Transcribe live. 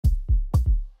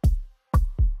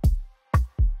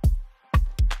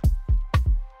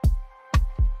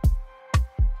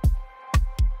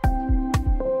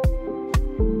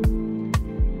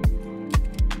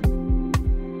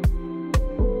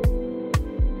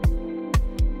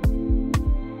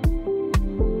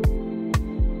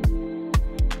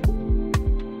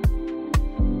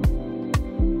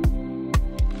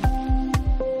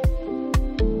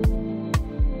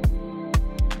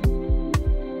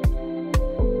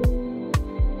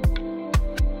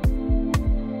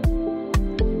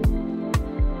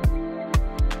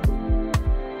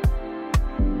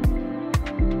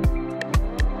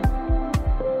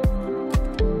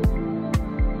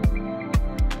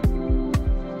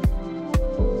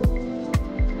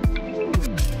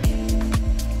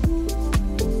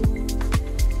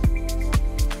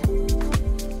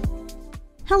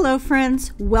Hello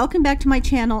friends, welcome back to my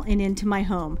channel and into my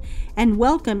home, and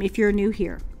welcome if you're new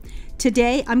here.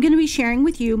 Today I'm going to be sharing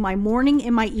with you my morning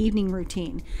and my evening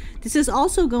routine. This is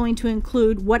also going to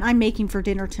include what I'm making for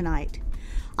dinner tonight.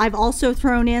 I've also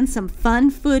thrown in some fun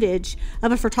footage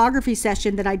of a photography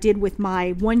session that I did with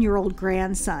my 1-year-old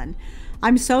grandson.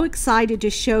 I'm so excited to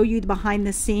show you the behind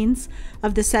the scenes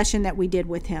of the session that we did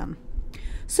with him.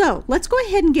 So let's go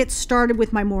ahead and get started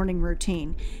with my morning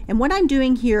routine. And what I'm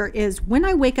doing here is when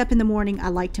I wake up in the morning, I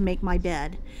like to make my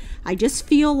bed. I just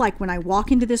feel like when I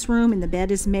walk into this room and the bed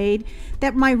is made,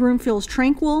 that my room feels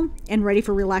tranquil and ready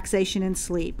for relaxation and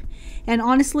sleep. And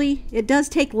honestly, it does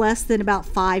take less than about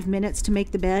 5 minutes to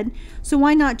make the bed, so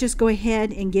why not just go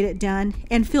ahead and get it done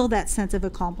and feel that sense of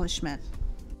accomplishment.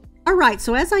 Alright,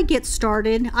 so as I get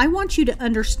started, I want you to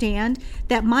understand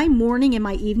that my morning and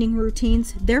my evening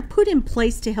routines, they're put in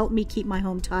place to help me keep my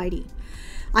home tidy.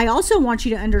 I also want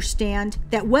you to understand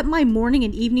that what my morning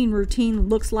and evening routine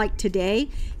looks like today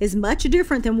is much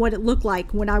different than what it looked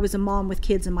like when I was a mom with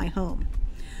kids in my home.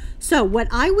 So what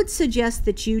I would suggest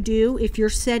that you do if you're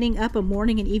setting up a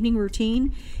morning and evening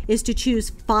routine is to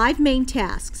choose 5 main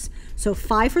tasks. So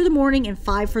 5 for the morning and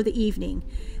 5 for the evening.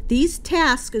 These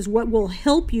tasks is what will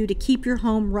help you to keep your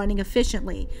home running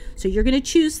efficiently. So you're going to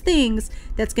choose things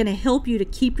that's going to help you to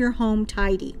keep your home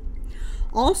tidy.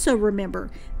 Also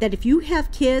remember that if you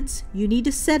have kids, you need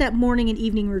to set up morning and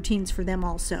evening routines for them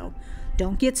also.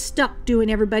 Don't get stuck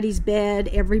doing everybody's bed,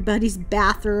 everybody's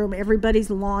bathroom, everybody's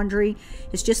laundry.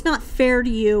 It's just not fair to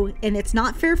you, and it's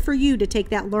not fair for you to take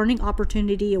that learning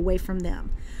opportunity away from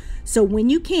them. So when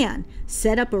you can,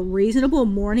 set up a reasonable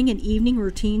morning and evening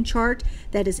routine chart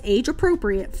that is age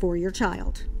appropriate for your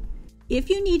child.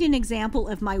 If you need an example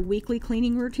of my weekly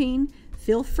cleaning routine,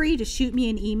 feel free to shoot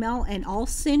me an email and I'll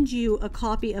send you a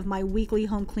copy of my weekly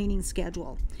home cleaning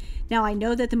schedule. Now I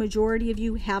know that the majority of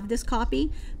you have this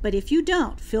copy, but if you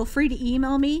don't, feel free to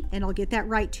email me and I'll get that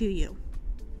right to you.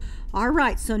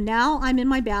 Alright, so now I'm in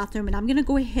my bathroom and I'm going to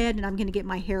go ahead and I'm going to get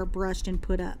my hair brushed and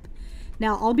put up.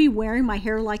 Now I'll be wearing my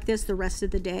hair like this the rest of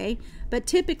the day, but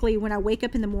typically when I wake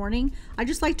up in the morning, I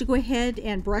just like to go ahead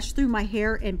and brush through my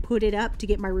hair and put it up to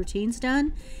get my routines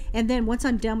done. And then once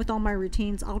I'm done with all my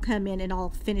routines, I'll come in and I'll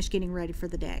finish getting ready for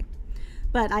the day.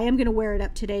 But I am going to wear it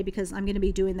up today because I'm going to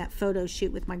be doing that photo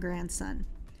shoot with my grandson.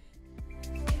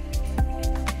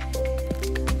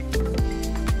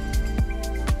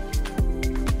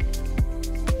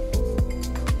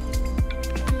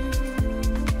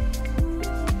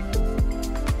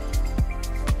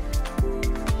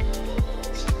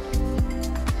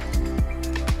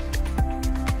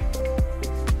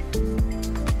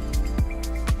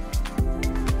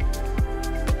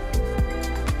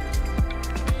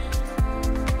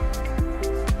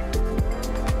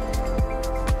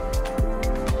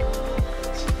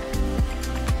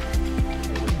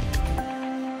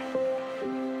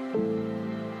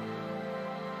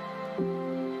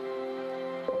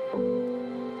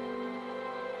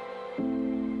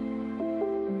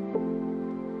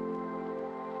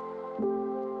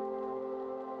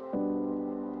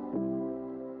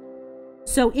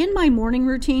 So in my morning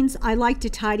routines, I like to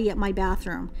tidy up my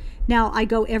bathroom. Now I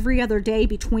go every other day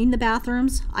between the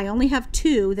bathrooms. I only have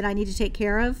 2 that I need to take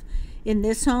care of in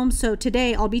this home. So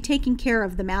today I'll be taking care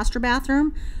of the master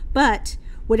bathroom, but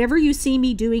whatever you see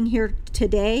me doing here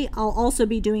today, I'll also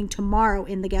be doing tomorrow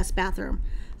in the guest bathroom.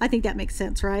 I think that makes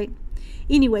sense, right?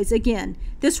 Anyways, again,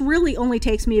 this really only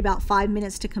takes me about 5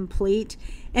 minutes to complete,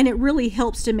 and it really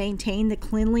helps to maintain the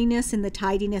cleanliness and the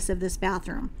tidiness of this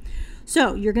bathroom.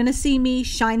 So you're going to see me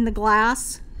shine the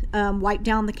glass, wipe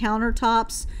down the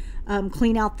countertops,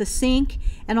 clean out the sink,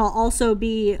 and I'll also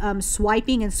be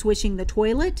swiping and swishing the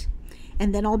toilet,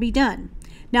 and then I'll be done.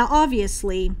 Now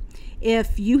obviously,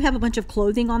 if you have a bunch of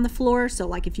clothing on the floor, so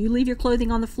like if you leave your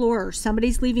clothing on the floor or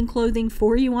somebody's leaving clothing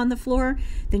for you on the floor,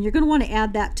 then you're going to want to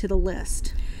add that to the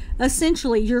list.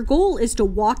 Essentially, your goal is to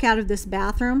walk out of this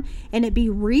bathroom and it be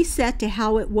reset to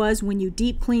how it was when you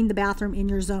deep cleaned the bathroom in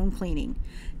your zone cleaning.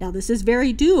 Now this is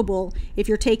very doable if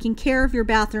you're taking care of your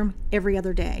bathroom every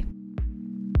other day.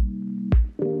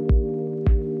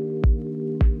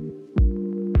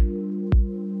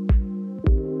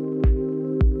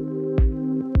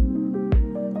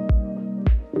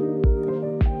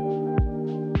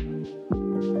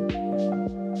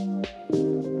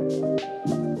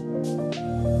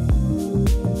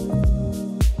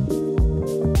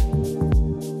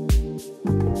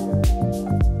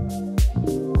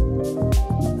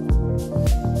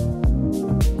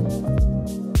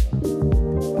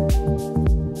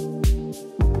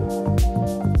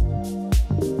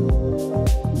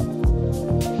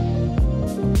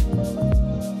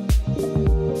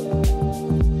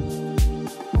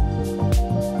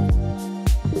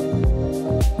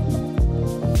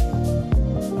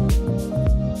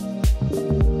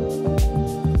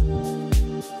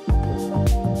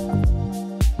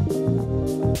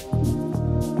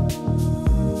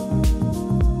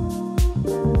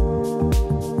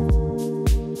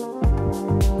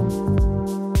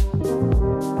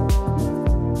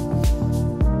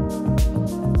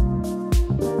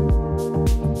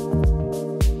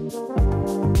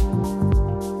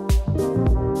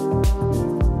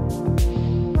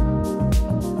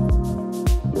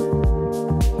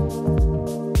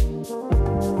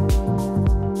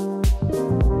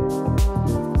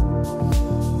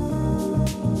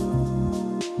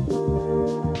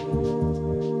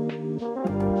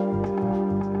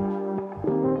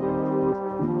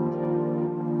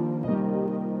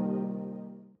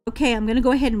 Okay, I'm going to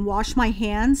go ahead and wash my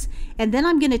hands, and then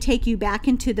I'm going to take you back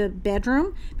into the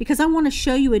bedroom because I want to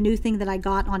show you a new thing that I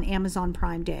got on Amazon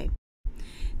Prime Day.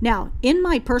 Now, in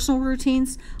my personal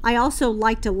routines, I also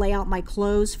like to lay out my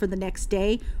clothes for the next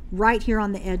day right here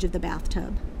on the edge of the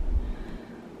bathtub.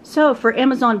 So for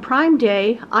Amazon Prime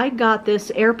Day, I got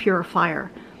this air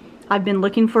purifier. I've been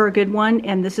looking for a good one,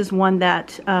 and this is one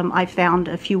that I found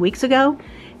a few weeks ago,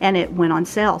 and it went on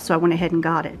sale, so I went ahead and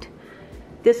got it.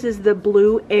 This is the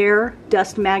Blue Air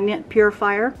Dust Magnet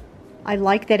Purifier. I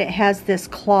like that it has this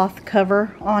cloth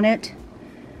cover on it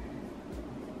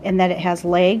and that it has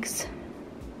legs.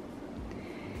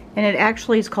 And it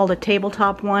actually is called a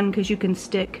tabletop one because you can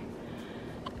stick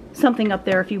something up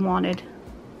there if you wanted.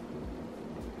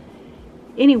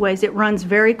 Anyways, it runs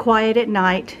very quiet at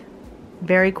night,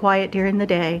 very quiet during the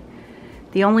day.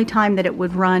 The only time that it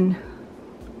would run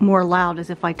more loud is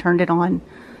if I turned it on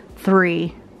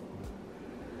 3.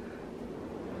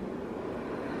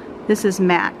 This is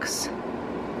max.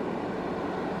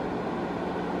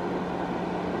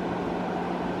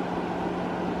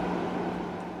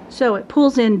 So it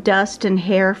pulls in dust and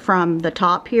hair from the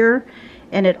top here,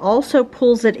 and it also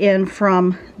pulls it in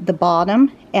from the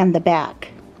bottom and the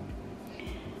back.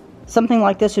 Something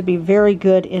like this would be very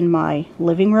good in my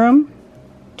living room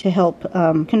to help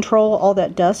control all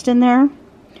that dust in there.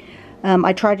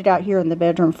 I tried it out here in the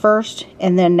bedroom first,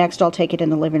 and then next I'll take it in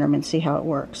the living room and see how it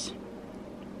works.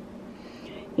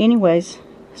 Anyways,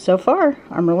 so far,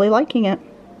 I'm really liking it.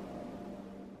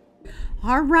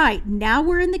 All right, now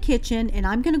we're in the kitchen, and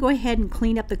I'm going to go ahead and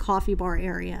clean up the coffee bar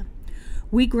area.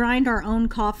 We grind our own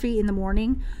coffee in the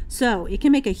morning, so it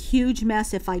can make a huge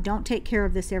mess if I don't take care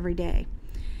of this every day.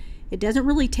 It doesn't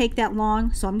really take that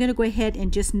long, so I'm going to go ahead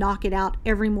and just knock it out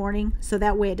every morning so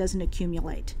that way it doesn't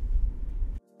accumulate.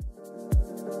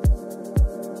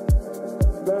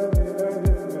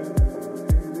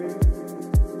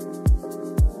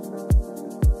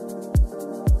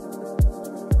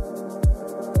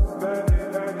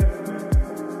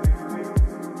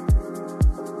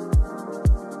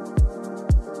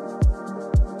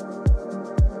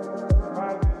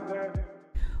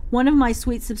 One of my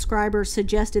sweet subscribers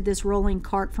suggested this rolling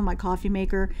cart for my coffee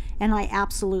maker, and I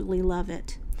absolutely love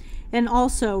it. And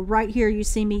also, right here you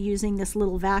see me using this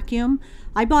little vacuum.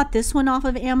 I bought this one off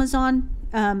of Amazon.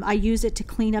 I use it to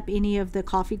clean up any of the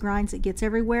coffee grinds that gets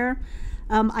everywhere.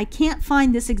 I can't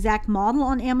find this exact model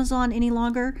on Amazon any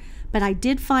longer, but I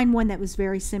did find one that was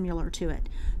very similar to it.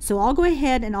 So I'll go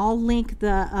ahead and I'll link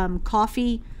the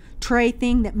coffee tray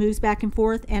thing that moves back and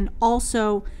forth, and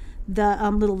also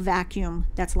the little vacuum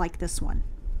that's like this one.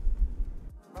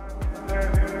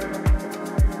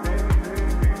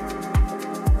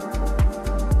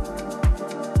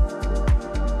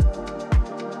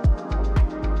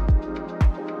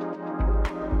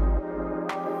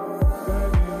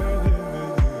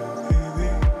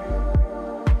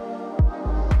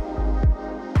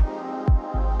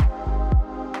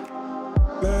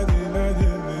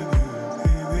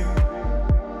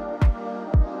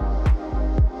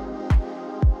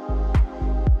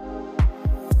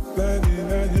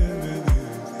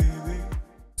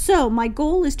 So my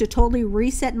goal is to totally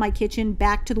reset my kitchen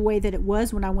back to the way that it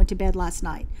was when I went to bed last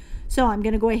night. So I'm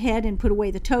going to go ahead and put away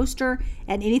the toaster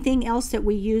and anything else that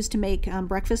we used to make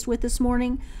breakfast with this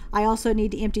morning. I also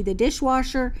need to empty the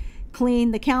dishwasher,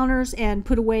 clean the counters, and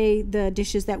put away the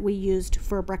dishes that we used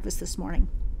for breakfast this morning.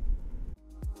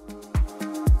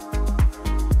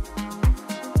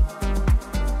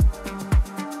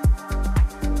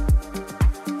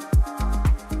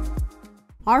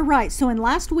 Alright, so in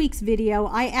last week's video,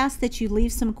 I asked that you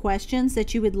leave some questions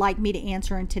that you would like me to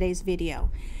answer in today's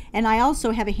video. And I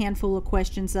also have a handful of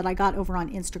questions that I got over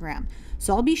on Instagram.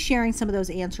 So I'll be sharing some of those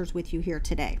answers with you here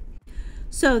today.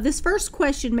 So this first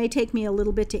question may take me a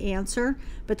little bit to answer,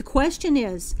 but the question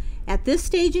is, at this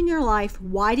stage in your life,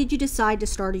 why did you decide to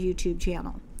start a YouTube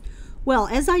channel? Well,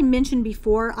 as I mentioned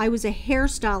before, I was a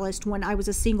hairstylist when I was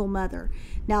a single mother.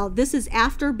 Now, this is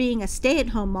after being a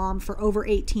stay-at-home mom for over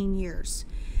 18 years.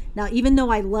 Now, even though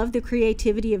I loved the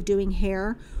creativity of doing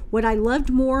hair, what I loved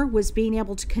more was being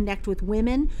able to connect with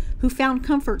women who found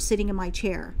comfort sitting in my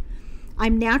chair.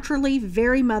 I'm naturally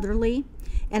very motherly,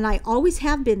 and I always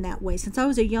have been that way since I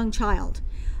was a young child.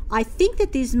 I think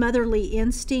that these motherly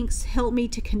instincts help me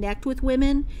to connect with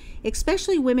women,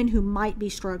 especially women who might be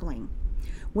struggling.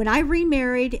 When I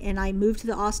remarried and I moved to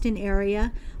the Austin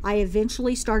area, I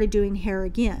eventually started doing hair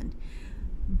again.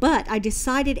 But I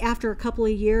decided after a couple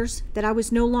of years that I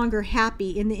was no longer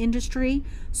happy in the industry,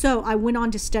 so I went on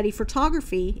to study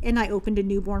photography and I opened a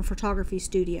newborn photography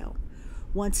studio.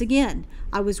 Once again,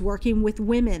 I was working with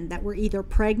women that were either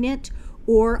pregnant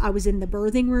or I was in the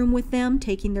birthing room with them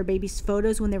taking their baby's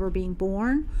photos when they were being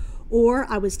born, or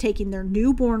I was taking their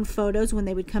newborn photos when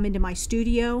they would come into my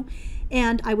studio,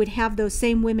 and I would have those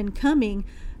same women coming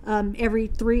every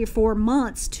 3 or 4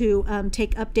 months to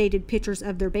take updated pictures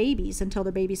of their babies until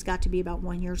their babies got to be about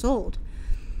 1 year old.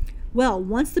 Well,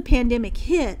 once the pandemic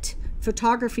hit,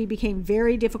 photography became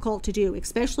very difficult to do,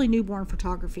 especially newborn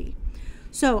photography.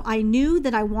 So I knew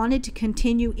that I wanted to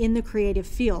continue in the creative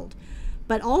field,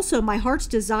 but also my heart's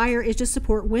desire is to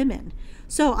support women.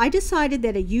 So I decided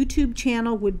that a YouTube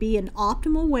channel would be an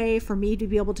optimal way for me to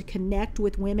be able to connect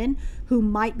with women who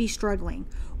might be struggling,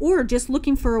 or just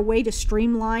looking for a way to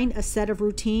streamline a set of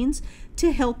routines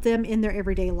to help them in their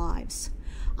everyday lives.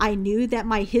 I knew that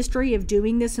my history of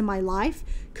doing this in my life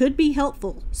could be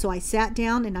helpful, so I sat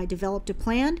down and I developed a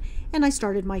plan and I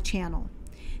started my channel.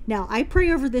 Now, I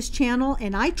pray over this channel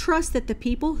and I trust that the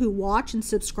people who watch and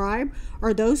subscribe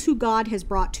are those who God has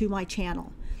brought to my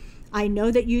channel. I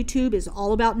know that YouTube is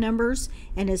all about numbers,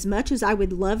 and as much as I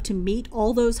would love to meet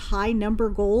all those high number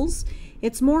goals,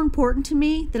 it's more important to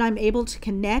me that I'm able to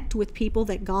connect with people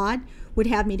that God would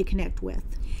have me to connect with.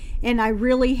 And I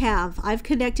really have. I've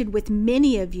connected with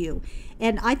many of you,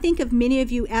 and I think of many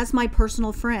of you as my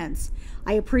personal friends.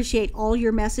 I appreciate all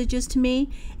your messages to me,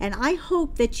 and I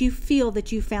hope that you feel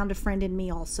that you found a friend in me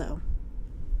also.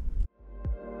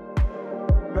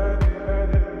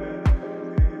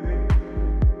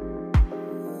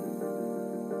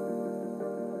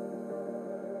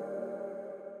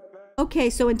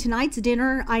 Okay, so in tonight's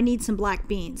dinner, I need some black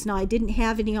beans. Now, I didn't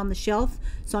have any on the shelf,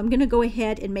 so I'm going to go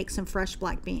ahead and make some fresh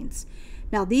black beans.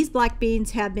 Now, these black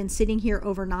beans have been sitting here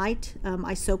overnight.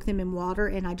 I soak them in water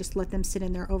and I just let them sit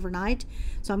in there overnight.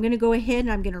 So I'm going to go ahead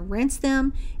and I'm going to rinse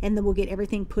them, and then we'll get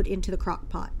everything put into the crock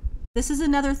pot. This is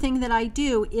another thing that I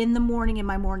do in the morning in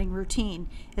my morning routine,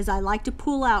 is I like to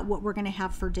pull out what we're going to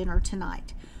have for dinner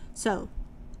tonight. So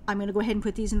I'm going to go ahead and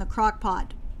put these in the crock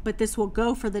pot, but this will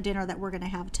go for the dinner that we're going to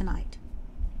have tonight.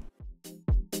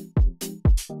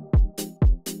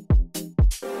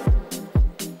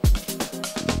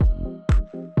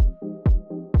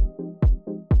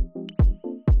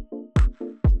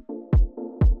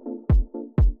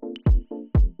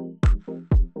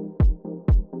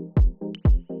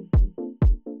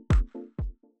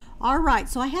 All right,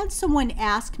 so I had someone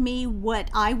ask me what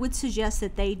I would suggest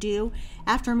that they do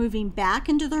after moving back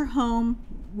into their home,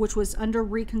 which was under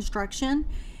reconstruction,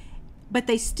 but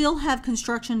they still have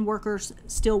construction workers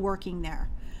still working there.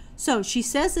 So she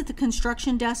says that the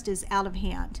construction dust is out of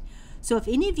hand. So if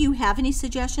any of you have any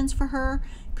suggestions for her,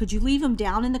 could you leave them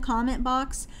down in the comment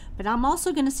box? But I'm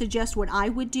also going to suggest what I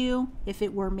would do if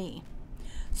it were me.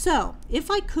 So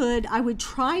if I could, I would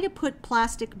try to put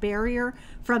plastic barrier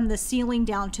from the ceiling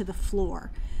down to the floor.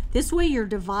 This way you're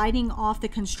dividing off the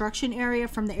construction area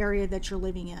from the area that you're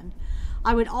living in.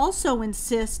 I would also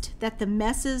insist that the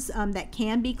messes that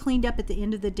can be cleaned up at the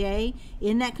end of the day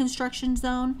in that construction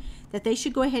zone, that they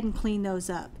should go ahead and clean those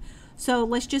up. So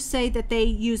let's just say that they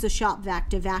use a shop vac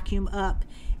to vacuum up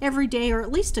every day or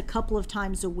at least a couple of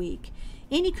times a week.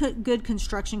 Any good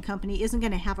construction company isn't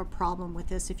going to have a problem with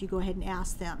this if you go ahead and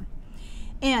ask them.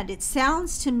 And it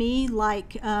sounds to me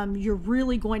like you're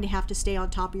really going to have to stay on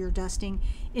top of your dusting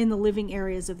in the living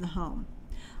areas of the home.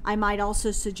 I might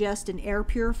also suggest an air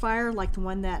purifier like the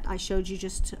one that I showed you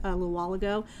just a little while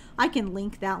ago. I can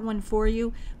link that one for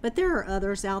you, but there are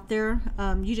others out there.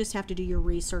 You just have to do your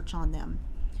research on them.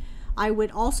 I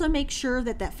would also make sure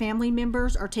that family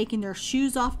members are taking their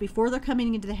shoes off before they're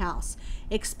coming into the house,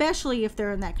 especially if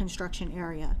they're in that construction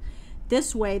area.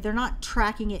 This way, they're not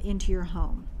tracking it into your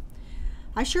home.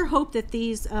 I sure hope that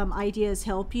these ideas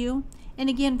help you. And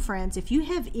again, friends, if you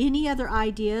have any other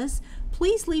ideas,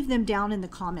 please leave them down in the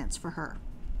comments for her.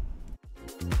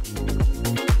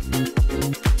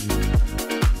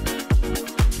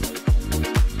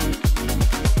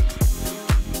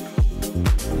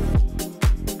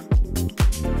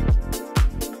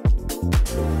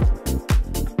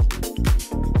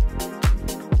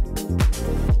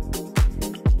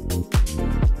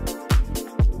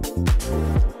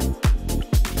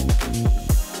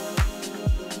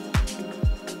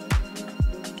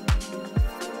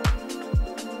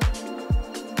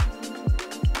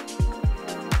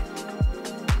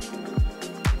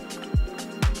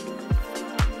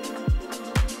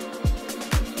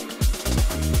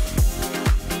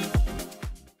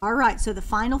 All right, so the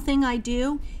final thing I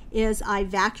do is I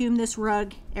vacuum this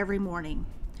rug every morning.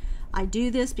 I do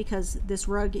this because this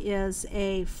rug is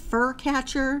a fur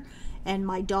catcher and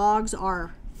my dogs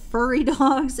are furry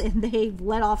dogs and they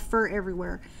let off fur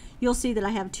everywhere. You'll see that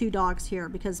I have 2 dogs here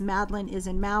because Madeline is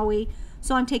in Maui,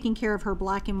 So I'm taking care of her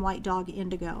black and white dog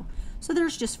Indigo. So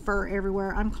there's just fur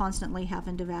everywhere. I'm constantly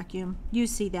having to vacuum. You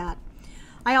see that.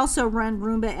 I also run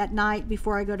Roomba at night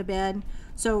before I go to bed.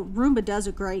 So Roomba does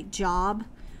a great job.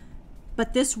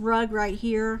 But this rug right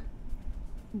here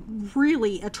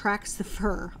really attracts the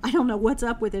fur. I don't know what's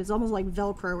up with it. It's almost like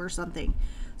Velcro or something.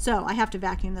 So I have to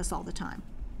vacuum this all the time.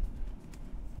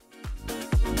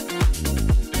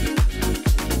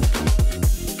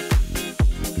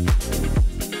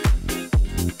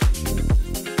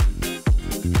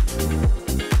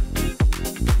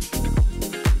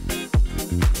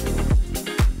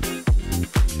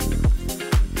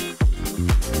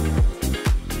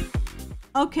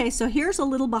 Okay, so here's a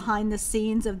little behind the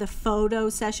scenes of the photo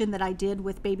session that I did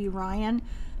with baby Ryan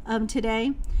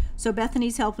today. So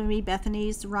Bethany's helping me.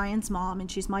 Bethany's Ryan's mom,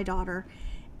 and she's my daughter.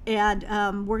 And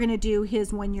we're going to do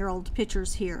his 1-year-old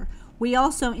pictures here. We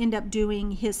also end up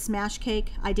doing his smash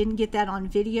cake. I didn't get that on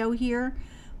video here,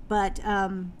 but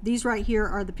these right here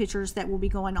are the pictures that will be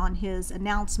going on his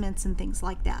announcements and things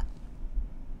like that.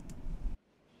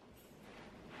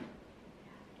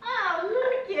 Oh,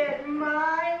 look at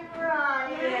my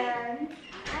Ryan.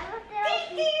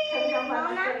 Come down by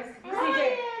my face.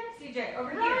 CJ, over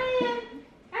here. Ryan.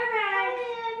 Ryan.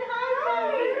 Hi,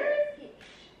 Bubbers.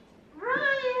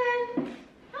 Ryan.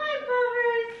 Hi,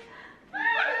 Bubbers.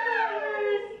 Hi,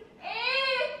 Bubbers.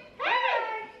 Hey.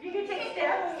 You can take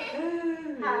steps.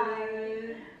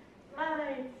 Hi.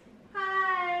 Hi.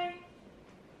 Hi.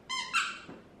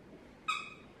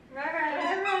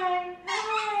 Ryan.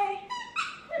 Hi.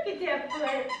 Look at that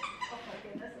foot. Oh my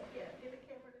goodness. Okay, give the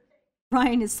camera to take.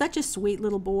 Ryan is such a sweet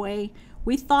little boy.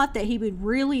 We thought that he would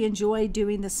really enjoy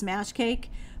doing the smash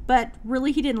cake, but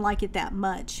really he didn't like it that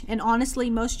much. And honestly,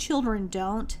 most children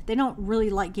don't. They don't really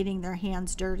like getting their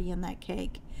hands dirty in that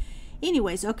cake.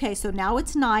 Anyways, okay, so now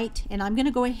it's night, and I'm going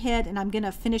to go ahead and I'm going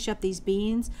to finish up these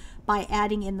beans by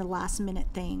adding in the last minute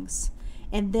things.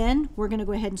 And then we're going to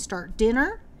go ahead and start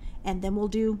dinner, and then we'll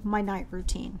do my night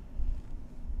routine.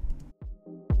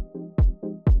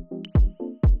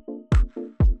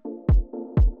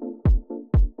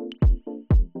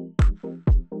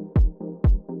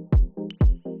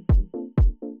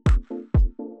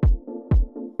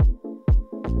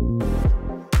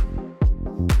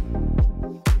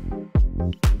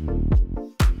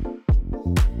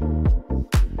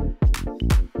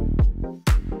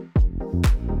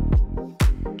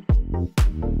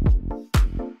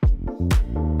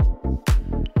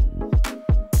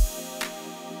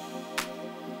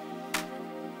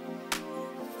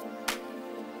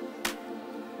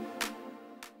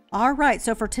 All right,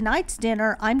 so for tonight's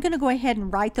dinner, I'm going to go ahead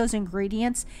and write those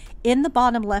ingredients in the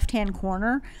bottom left-hand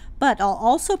corner, but I'll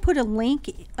also put a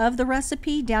link of the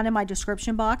recipe down in my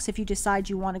description box if you decide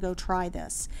you want to go try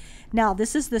this. Now,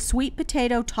 this is the sweet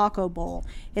potato taco bowl.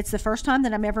 It's the first time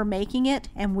that I'm ever making it,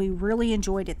 and we really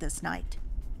enjoyed it this night.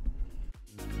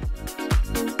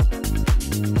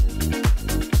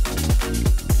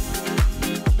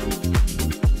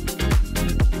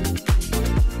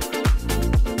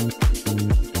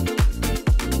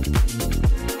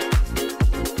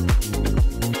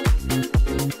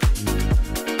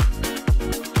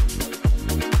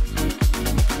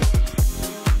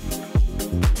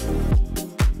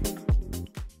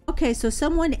 Okay, so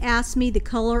someone asked me the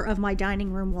color of my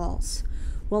dining room walls.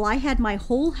 Well, I had my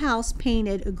whole house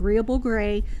painted agreeable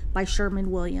gray by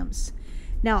Sherwin-Williams.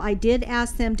 Now, I did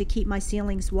ask them to keep my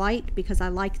ceilings white because I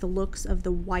like the looks of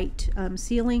the white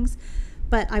ceilings,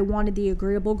 but I wanted the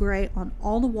agreeable gray on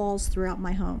all the walls throughout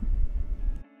my home.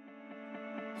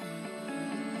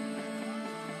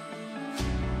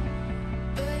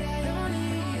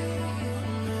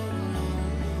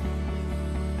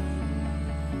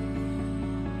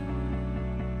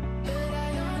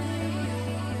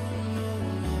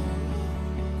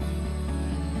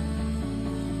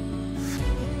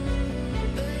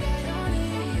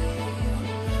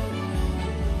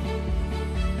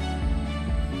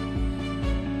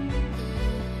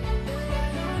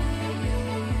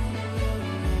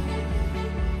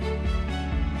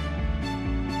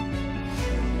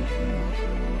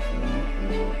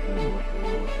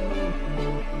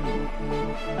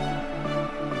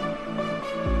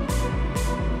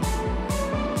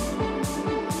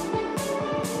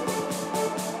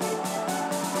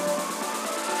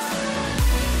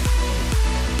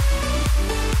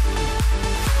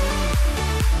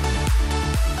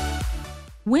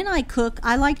 When I cook,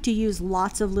 I like to use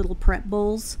lots of little prep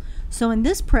bowls. So in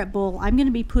this prep bowl, I'm going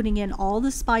to be putting in all the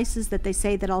spices that they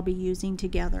say that I'll be using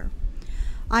together.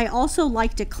 I also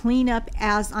like to clean up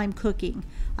as I'm cooking.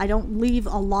 I don't leave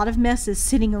a lot of messes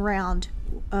sitting around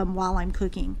while I'm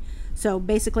cooking. So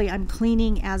basically I'm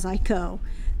cleaning as I go.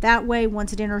 That way,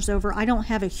 once dinner's over, I don't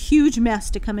have a huge mess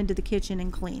to come into the kitchen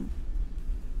and clean.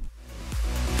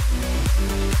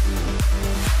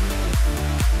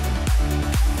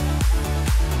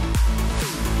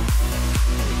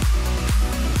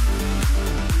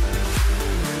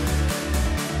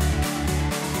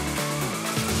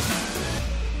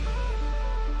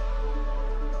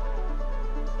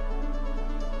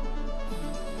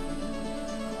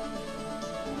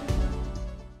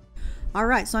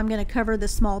 Alright, so I'm going to cover the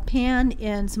small pan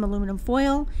in some aluminum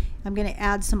foil. I'm going to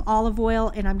add some olive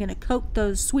oil, and I'm going to coat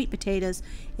those sweet potatoes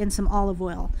in some olive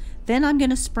oil. Then I'm going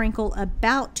to sprinkle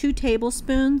about 2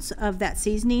 tablespoons of that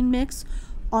seasoning mix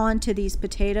onto these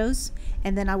potatoes,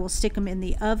 and then I will stick them in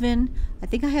the oven. I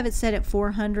think I have it set at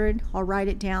 400. I'll write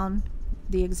it down,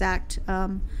 the exact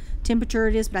temperature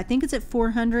it is, but I think it's at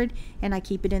 400, and I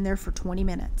keep it in there for 20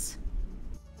 minutes.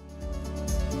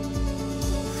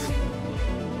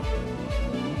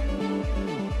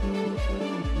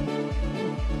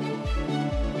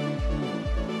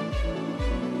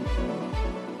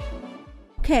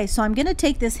 Okay, so I'm going to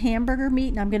take this hamburger meat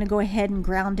and I'm going to go ahead and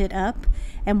ground it up.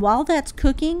 And while that's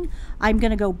cooking, I'm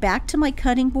going to go back to my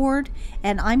cutting board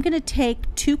and I'm going to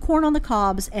take 2 corn on the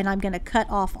cobs and I'm going to cut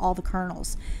off all the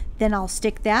kernels. Then I'll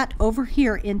stick that over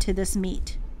here into this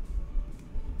meat.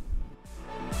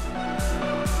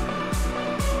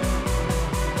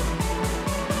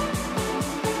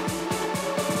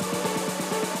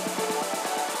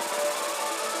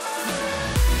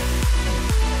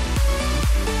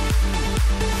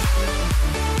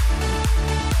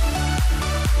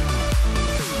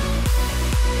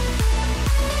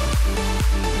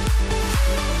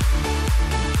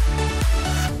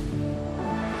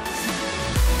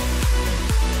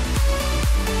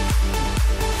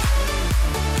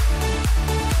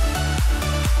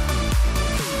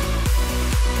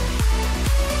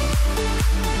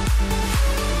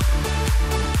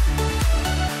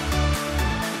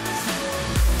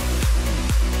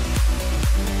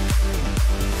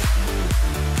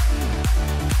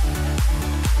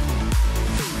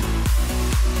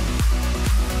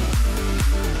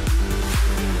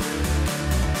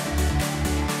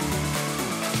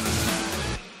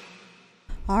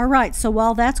 Alright, so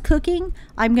while that's cooking,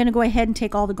 I'm going to go ahead and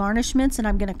take all the garnishments and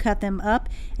I'm going to cut them up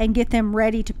and get them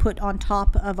ready to put on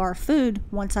top of our food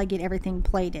once I get everything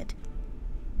plated.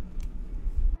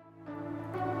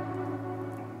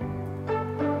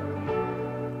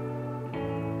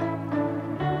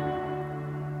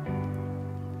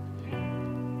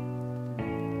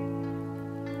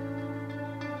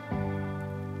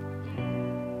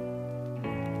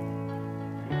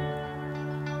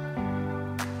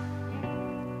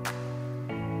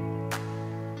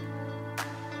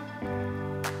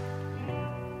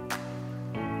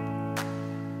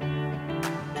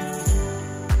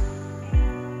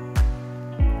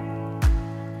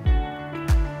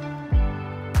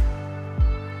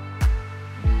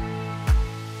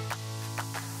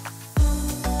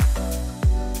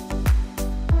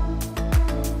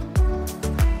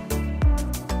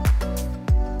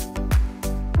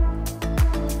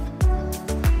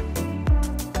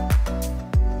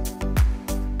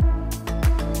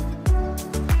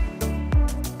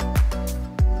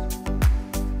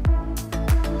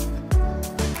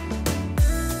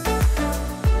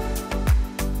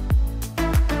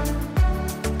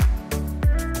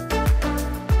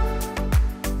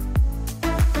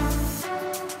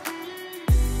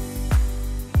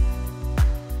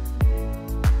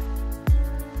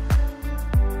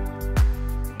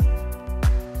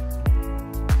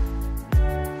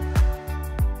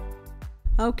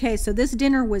 Okay, so this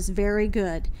dinner was very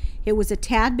good. It was a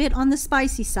tad bit on the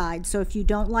spicy side, so if you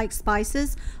don't like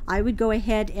spices, I would go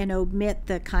ahead and omit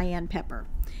the cayenne pepper.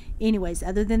 Anyways,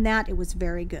 other than that, it was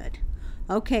very good.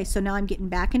 Okay, so now I'm getting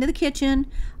back into the kitchen.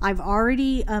 I've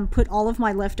already put all of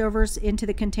my leftovers into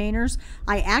the containers.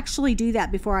 I actually do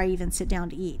that before I even sit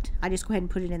down to eat. I just go ahead and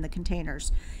put it in the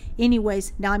containers.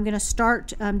 Anyways, now I'm going to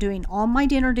start doing all my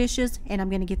dinner dishes, and I'm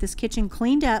going to get this kitchen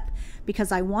cleaned up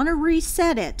because I want to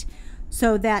reset it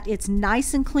so that it's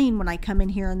nice and clean when I come in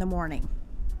here in the morning.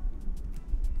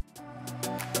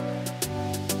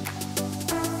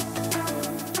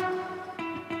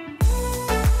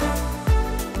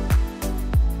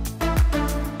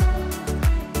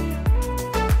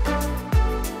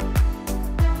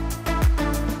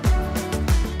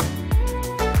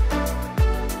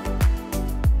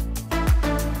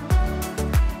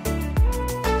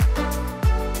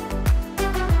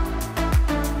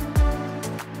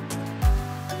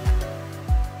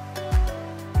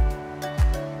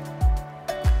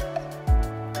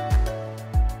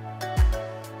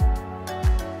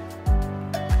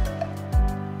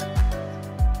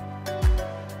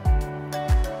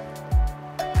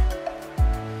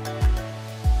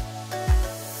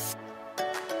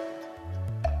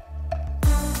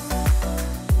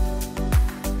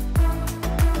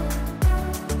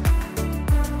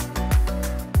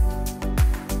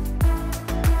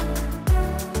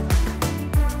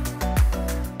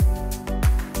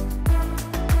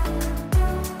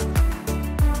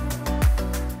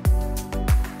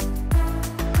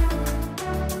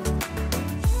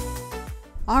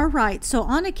 All right, so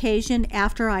on occasion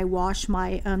after I wash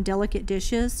my delicate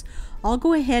dishes, I'll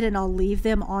go ahead and I'll leave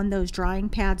them on those drying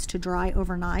pads to dry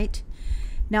overnight.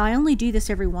 Now I only do this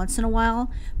every once in a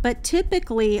while, but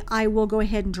typically I will go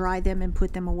ahead and dry them and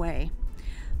put them away.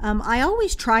 I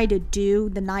always try to do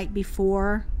the night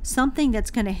before something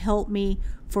that's going to help me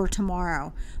for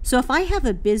tomorrow. So if I have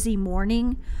a busy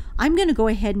morning, I'm going to go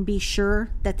ahead and be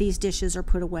sure that these dishes are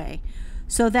put away.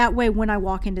 So that way when I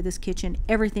walk into this kitchen,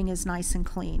 everything is nice and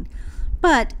clean.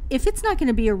 But if it's not going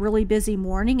to be a really busy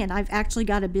morning and I've actually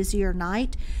got a busier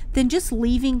night, then just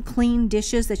leaving clean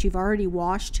dishes that you've already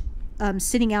washed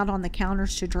sitting out on the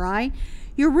counters to dry,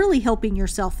 you're really helping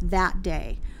yourself that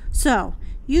day. So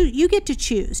you get to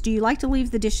choose. Do you like to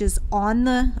leave the dishes on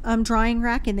the drying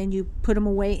rack and then you put them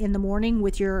away in the morning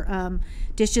with your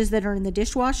dishes that are in the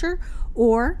dishwasher?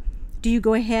 Or do you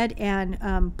go ahead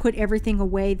and put everything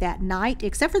away that night,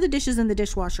 except for the dishes in the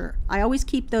dishwasher? I always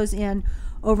keep those in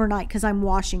overnight because I'm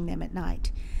washing them at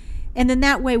night. And then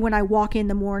that way when I walk in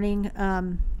the morning,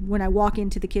 when I walk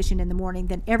into the kitchen in the morning,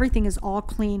 then everything is all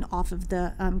clean off of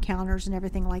the counters and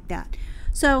everything like that.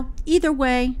 So either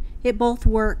way, it both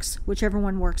works, whichever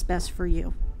one works best for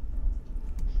you.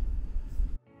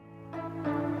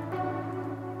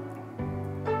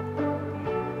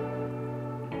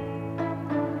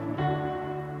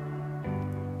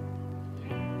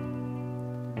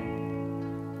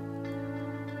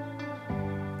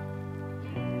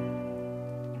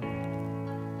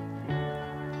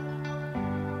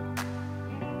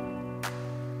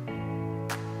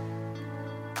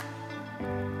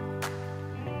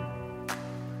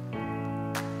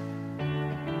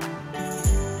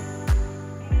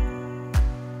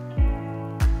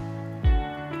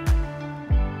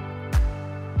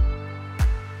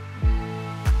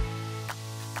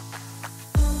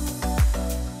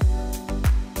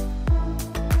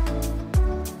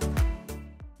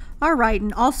 All right,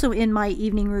 and also in my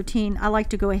evening routine, I like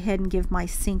to go ahead and give my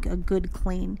sink a good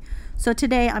clean. So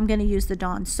today I'm going to use the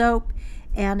Dawn soap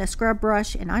and a scrub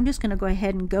brush, and I'm just going to go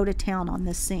ahead and go to town on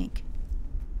this sink.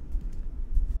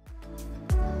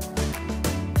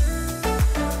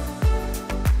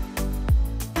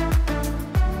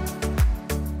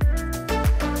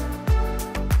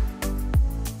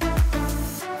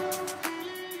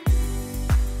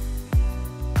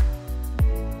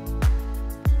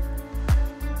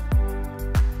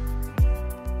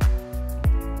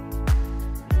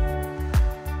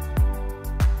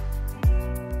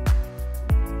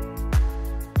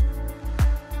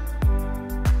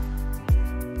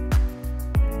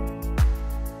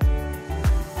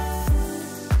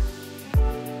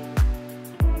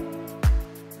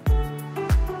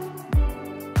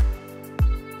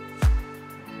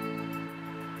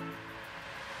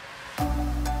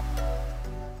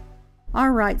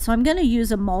 Alright, so I'm going to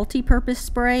use a multi-purpose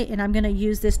spray, and I'm going to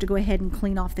use this to go ahead and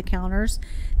clean off the counters.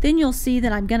 Then you'll see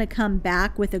that I'm going to come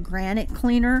back with a granite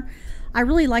cleaner. I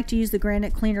really like to use the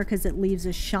granite cleaner because it leaves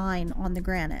a shine on the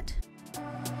granite.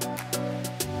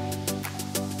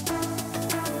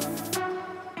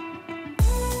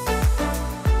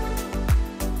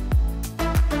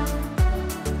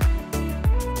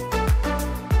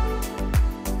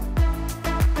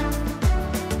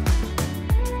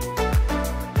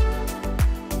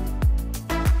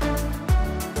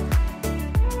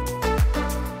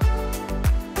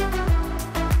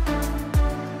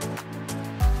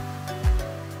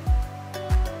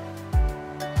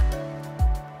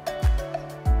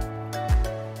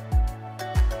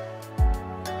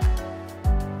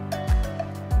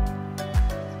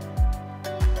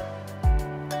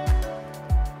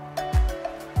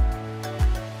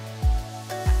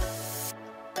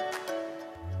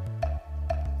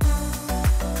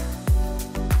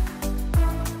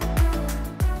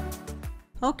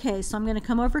 Okay, so I'm going to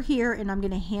come over here and I'm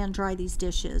going to hand dry these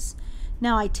dishes.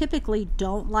 Now I typically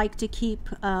don't like to keep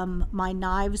my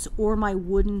knives or my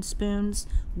wooden spoons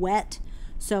wet,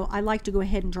 so I like to go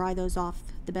ahead and dry those off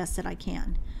the best that I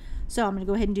can. So I'm going to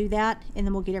go ahead and do that, and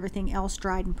then we'll get everything else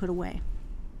dried and put away.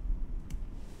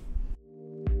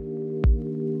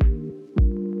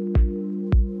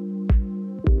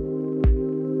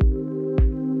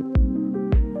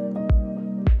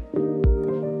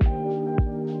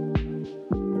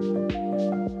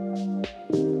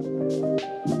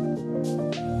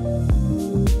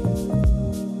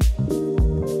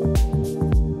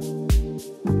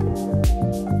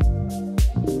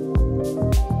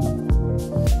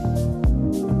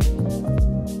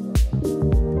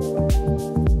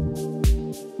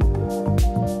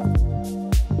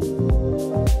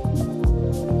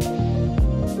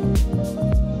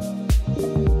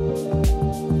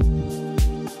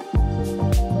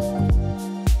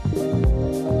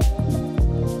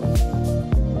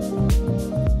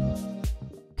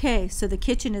 Okay, so the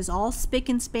kitchen is all spick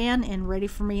and span and ready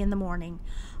for me in the morning.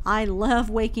 I love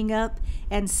waking up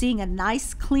and seeing a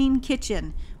nice clean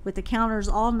kitchen with the counters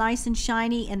all nice and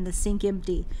shiny and the sink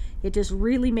empty. It just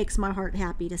really makes my heart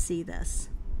happy to see this.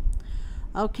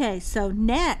 Okay, so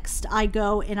next I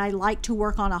go and I like to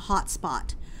work on a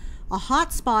hotspot. A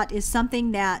hotspot is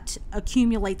something that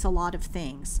accumulates a lot of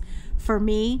things. For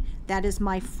me, that is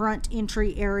my front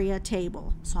entry area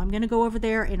table. So I'm going to go over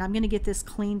there and I'm going to get this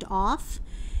cleaned off.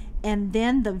 And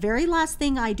then the very last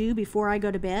thing I do before I go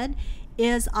to bed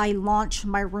is I launch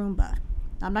my Roomba.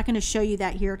 I'm not going to show you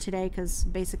that here today because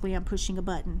basically I'm pushing a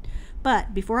button.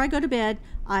 But before I go to bed,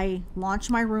 I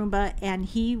launch my Roomba and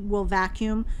he will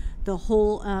vacuum the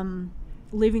whole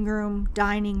living room,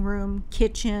 dining room,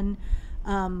 kitchen,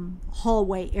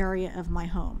 hallway area of my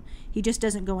home. He just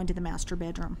doesn't go into the master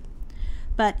bedroom.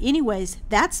 But anyways,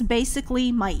 that's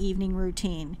basically my evening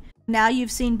routine. Now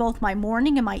you've seen both my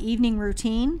morning and my evening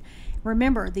routine.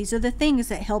 Remember, these are the things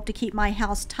that help to keep my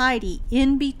house tidy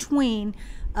in between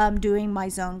doing my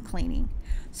zone cleaning.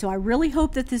 So I really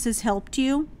hope that this has helped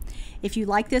you. If you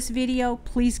like this video,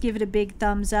 please give it a big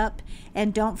thumbs up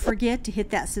and don't forget to hit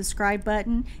that subscribe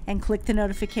button and click the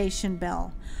notification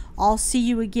bell. I'll see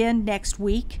you again next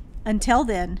week. Until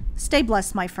then, stay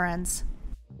blessed, my friends.